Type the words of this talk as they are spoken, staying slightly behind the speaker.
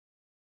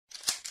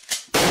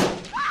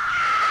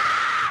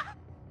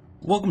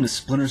Welcome to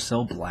Splinter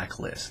Cell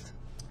Blacklist,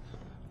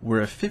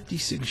 where a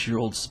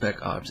 56-year-old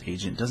Spec Ops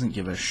agent doesn't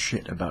give a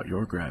shit about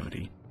your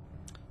gravity.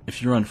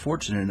 If you're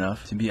unfortunate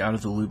enough to be out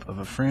of the loop of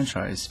a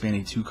franchise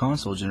spanning 2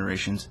 console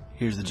generations,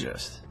 here's the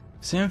gist.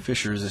 Sam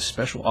Fisher is a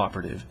special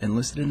operative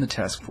enlisted in the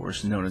task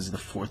force known as the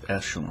 4th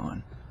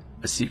Echelon,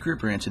 a secret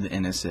branch of the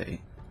NSA.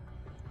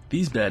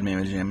 These bad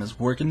mamma-jammas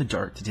work in the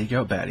dark to take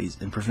out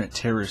baddies and prevent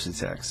terrorist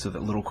attacks so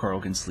that little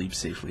Carl can sleep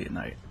safely at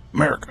night.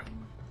 America!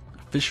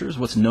 Fisher is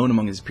what's known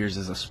among his peers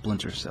as a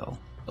Splinter Cell,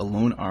 a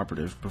lone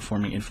operative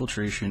performing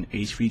infiltration,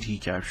 HVT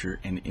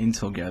capture, and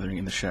intel gathering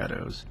in the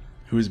shadows,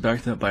 who is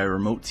backed up by a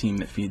remote team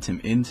that feeds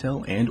him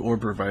intel and/or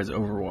provides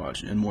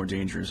overwatch in more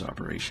dangerous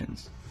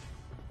operations.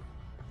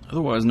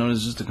 Otherwise known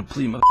as just a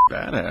complete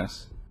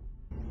badass.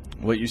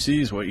 What you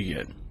see is what you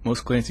get.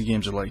 Most Clancy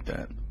games are like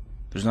that.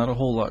 There's not a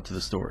whole lot to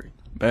the story.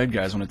 Bad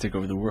guys want to take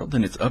over the world,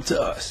 and it's up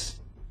to us.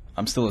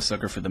 I'm still a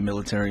sucker for the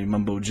military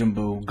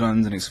mumbo-jumbo,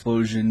 guns and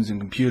explosions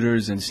and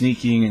computers and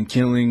sneaking and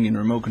killing and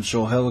remote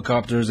control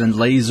helicopters and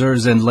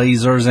lasers and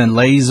lasers and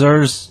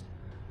lasers.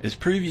 As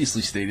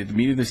previously stated, the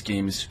meat of this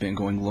game is spent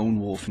going lone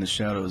wolf in the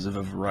shadows of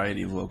a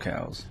variety of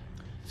locales.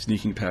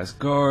 Sneaking past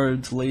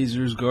guards,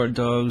 lasers, guard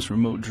dogs,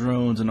 remote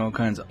drones, and all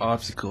kinds of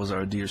obstacles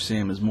our dear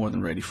Sam is more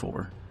than ready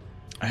for.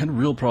 I had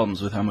real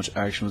problems with how much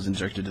action was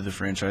injected to the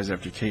franchise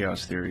after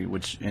Chaos Theory,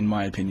 which in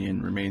my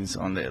opinion remains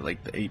on the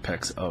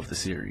apex of the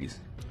series.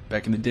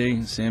 Back in the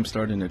day, Sam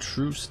started in a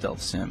true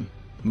stealth sim.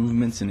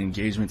 Movements and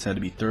engagements had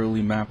to be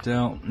thoroughly mapped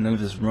out, none of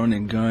this run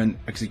and gun,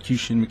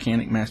 execution,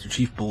 mechanic, Master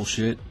Chief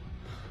bullshit.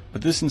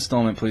 But this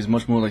installment plays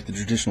much more like the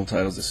traditional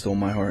titles that stole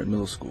my heart in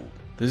middle school.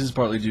 This is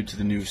partly due to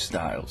the new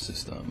style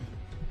system.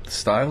 The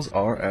styles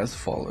are as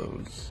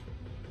follows: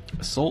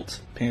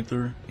 Assault,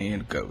 Panther,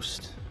 and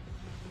Ghost.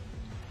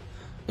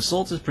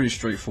 Assault is pretty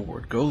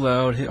straightforward. Go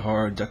loud, hit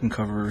hard, duck and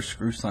cover,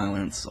 screw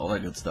silence, all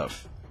that good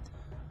stuff.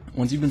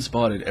 Once you've been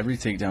spotted, every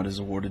takedown is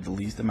awarded the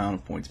least amount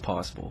of points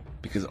possible,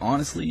 because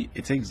honestly,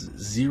 it takes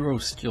 0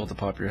 skill to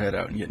pop your head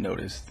out and get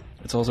noticed.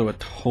 It's also a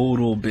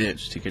total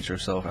bitch to get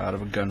yourself out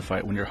of a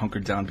gunfight when you're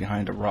hunkered down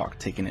behind a rock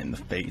taking it in the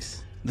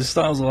face. This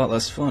style is a lot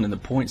less fun, and the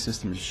point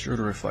system is sure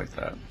to reflect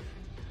that.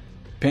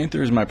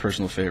 Panther is my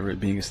personal favorite,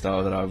 being a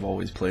style that I've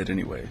always played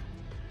anyway.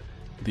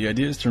 The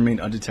idea is to remain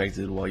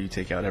undetected while you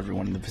take out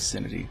everyone in the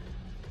vicinity.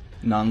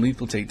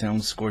 Non-lethal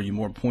takedowns score you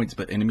more points,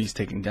 but enemies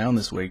taken down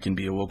this way can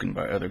be awoken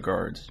by other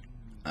guards.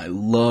 I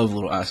love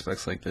little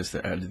aspects like this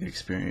that add to the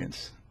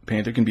experience.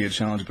 Panther can be a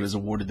challenge, but is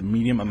awarded the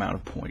medium amount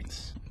of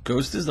points.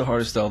 Ghost is the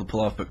hardest style to pull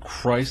off, but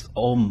Christ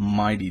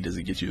almighty does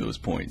it get you those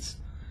points.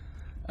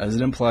 As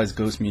it implies,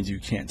 Ghost means you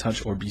can't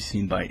touch or be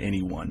seen by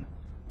anyone.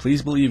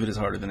 Please believe it is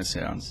harder than it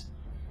sounds.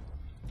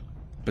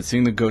 But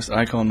seeing the Ghost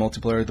icon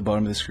multiplayer at the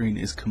bottom of the screen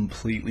is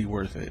completely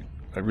worth it.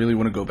 I really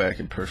want to go back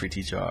and perfect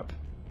each op.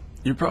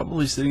 You're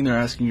probably sitting there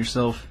asking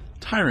yourself,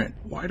 Tyrant,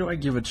 why do I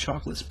give a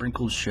chocolate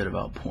sprinkled shit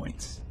about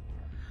points?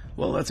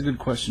 Well, that's a good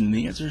question, and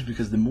the answer is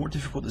because the more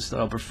difficult the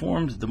style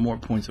performed, the more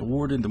points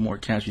awarded, the more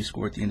cash you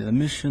score at the end of the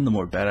mission, the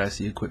more badass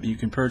the equipment you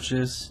can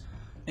purchase,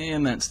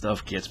 and that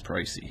stuff gets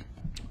pricey.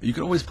 You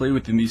can always play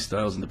within these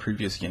styles in the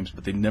previous games,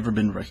 but they've never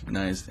been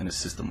recognized in a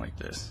system like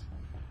this.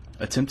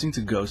 Attempting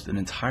to ghost an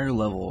entire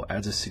level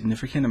adds a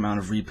significant amount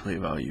of replay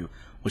value,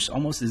 which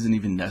almost isn't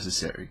even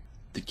necessary.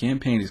 The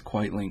campaign is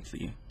quite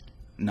lengthy,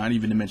 not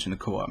even to mention the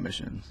co-op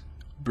missions.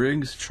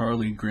 Briggs,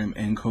 Charlie, Grim,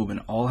 and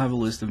Coben all have a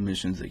list of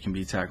missions that can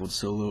be tackled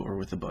solo or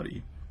with a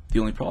buddy. The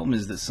only problem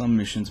is that some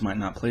missions might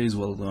not play as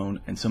well alone,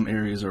 and some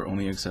areas are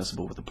only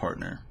accessible with a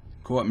partner.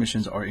 Co-op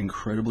missions are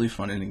incredibly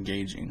fun and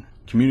engaging.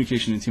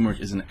 Communication and teamwork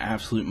is an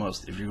absolute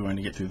must if you're going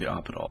to get through the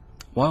op at all.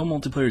 While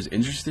multiplayer is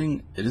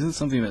interesting, it isn't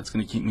something that's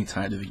going to keep me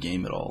tied to the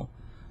game at all.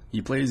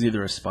 You play as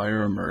either a spy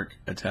or a merc,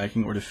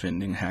 attacking or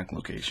defending hack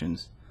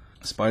locations.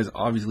 Spies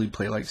obviously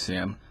play like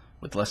Sam,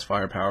 with less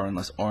firepower and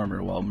less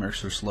armor, while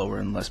mercs are slower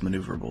and less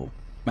maneuverable.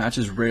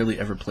 Matches rarely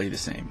ever play the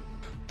same.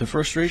 The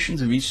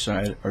frustrations of each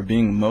side are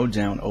being mowed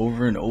down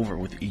over and over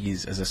with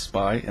ease as a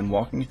spy and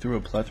walking through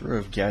a plethora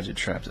of gadget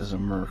traps as a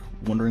merc,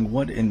 wondering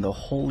what in the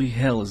holy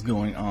hell is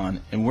going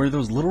on and where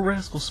those little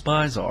rascal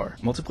spies are.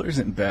 Multiplayer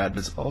isn't bad, but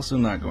it's also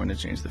not going to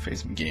change the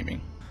face of gaming.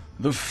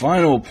 The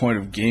final point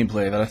of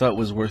gameplay that I thought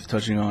was worth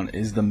touching on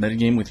is the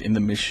metagame within the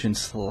mission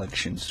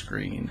selection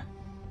screen.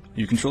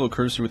 You control a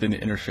cursor within the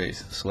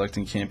interface,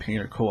 selecting campaign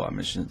or co-op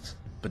missions,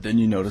 but then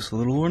you notice a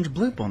little orange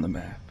blip on the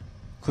map.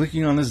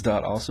 Clicking on this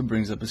dot also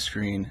brings up a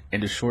screen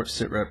and a short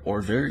sitrep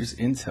or various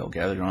intel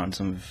gathered on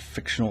some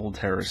fictional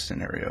terrorist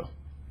scenario.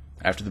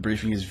 After the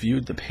briefing is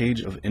viewed, the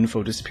page of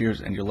info disappears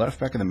and you're left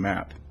back in the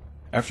map.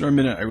 After a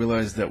minute, I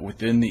realized that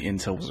within the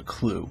intel was a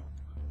clue.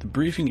 The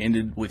briefing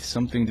ended with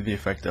something to the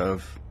effect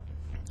of,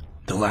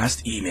 "The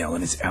last email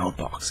in its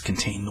outbox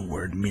contained the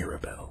word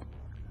Mirabelle.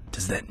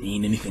 Does that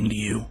mean anything to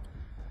you?"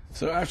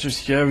 So after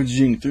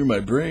scavenging through my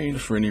brain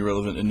for any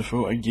relevant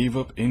info, I gave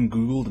up and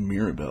googled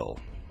Mirabelle.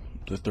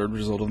 The third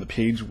result on the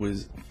page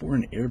was for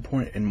an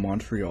airport in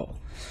Montreal.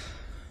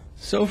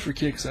 So for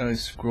kicks, I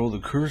scrolled the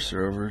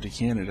cursor over to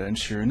Canada, and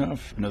sure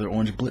enough, another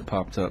orange blip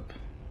popped up.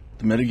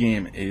 The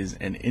metagame is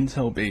an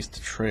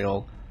intel-based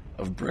trail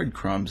of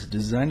breadcrumbs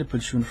designed to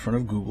put you in front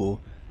of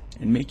Google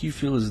and make you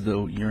feel as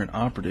though you're an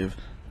operative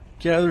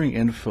gathering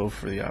info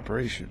for the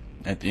operation.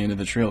 At the end of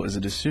the trail is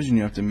a decision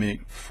you have to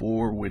make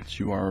for which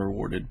you are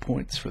awarded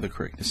points for the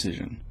correct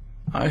decision.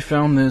 I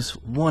found this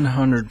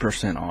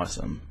 100%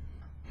 awesome.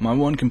 My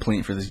one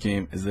complaint for this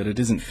game is that it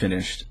isn't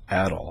finished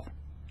at all.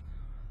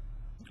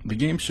 The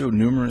game showed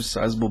numerous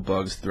sizable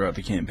bugs throughout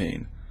the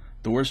campaign,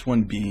 the worst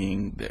one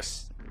being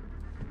this.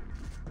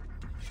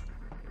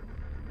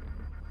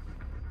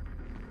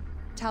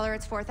 Tell her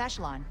it's 4th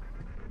echelon.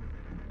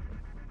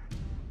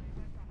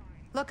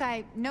 Look,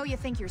 I know you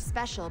think you're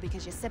special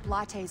because you sip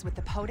lattes with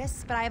the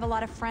POTUS, but I have a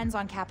lot of friends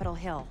on Capitol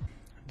Hill.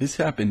 This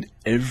happened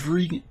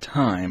every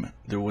time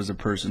there was a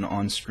person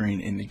on screen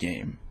in the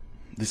game.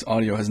 This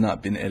audio has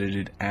not been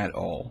edited at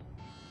all.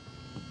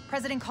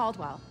 President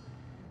Caldwell,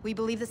 we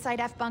believe the Site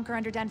F bunker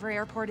under Denver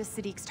Airport is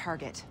Sadiq's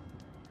target.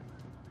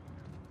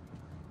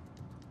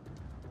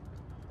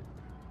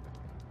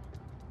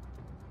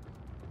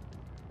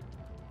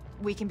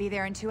 We can be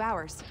there in 2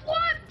 hours.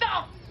 What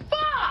the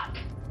fuck?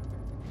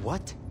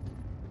 What?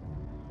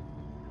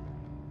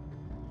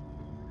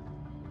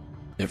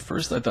 At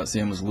first I thought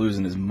Sam was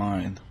losing his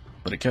mind,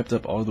 but it kept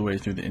up all the way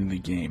through the end of the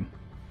game.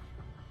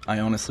 I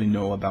honestly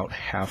know about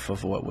half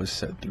of what was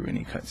said through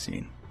any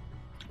cutscene.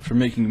 For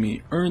making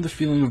me earn the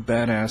feeling of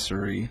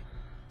badassery,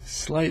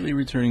 slightly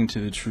returning to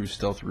the true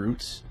stealth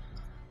roots,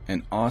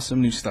 an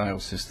awesome new style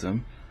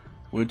system,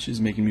 which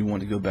is making me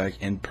want to go back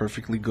and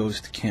perfectly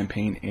ghost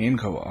campaign and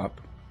co-op,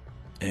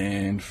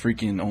 and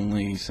freaking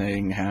only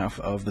saying half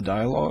of the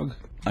dialogue.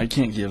 I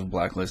can't give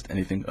Blacklist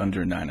anything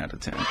under 9 out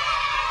of 10.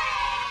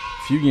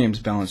 Few games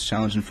balance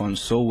challenge and fun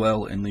so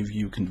well and leave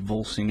you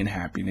convulsing in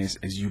happiness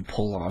as you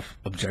pull off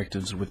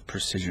objectives with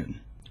precision.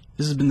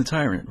 This has been The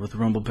Tyrant with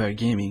Rumblepad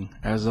Gaming.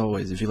 As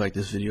always, if you like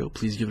this video,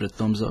 please give it a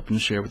thumbs up and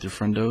share with your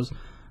friendos.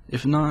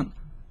 If not,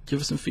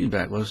 give us some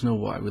feedback, let us know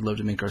why. We'd love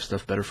to make our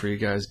stuff better for you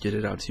guys, get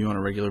it out to you on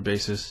a regular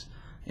basis,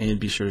 and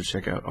be sure to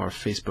check out our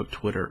Facebook,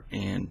 Twitter,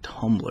 and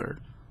Tumblr,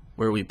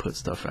 where we put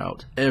stuff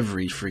out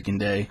every freaking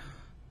day.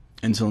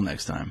 Until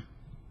next time.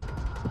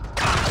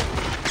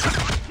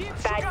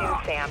 Bad news,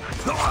 Sam.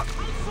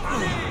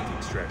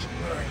 Extraction.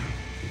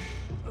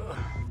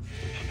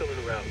 Still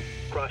in route.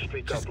 Cross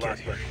streets on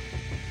Blacklist.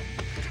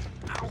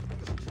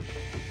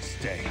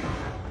 Stay.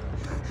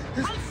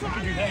 I'm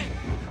sorry.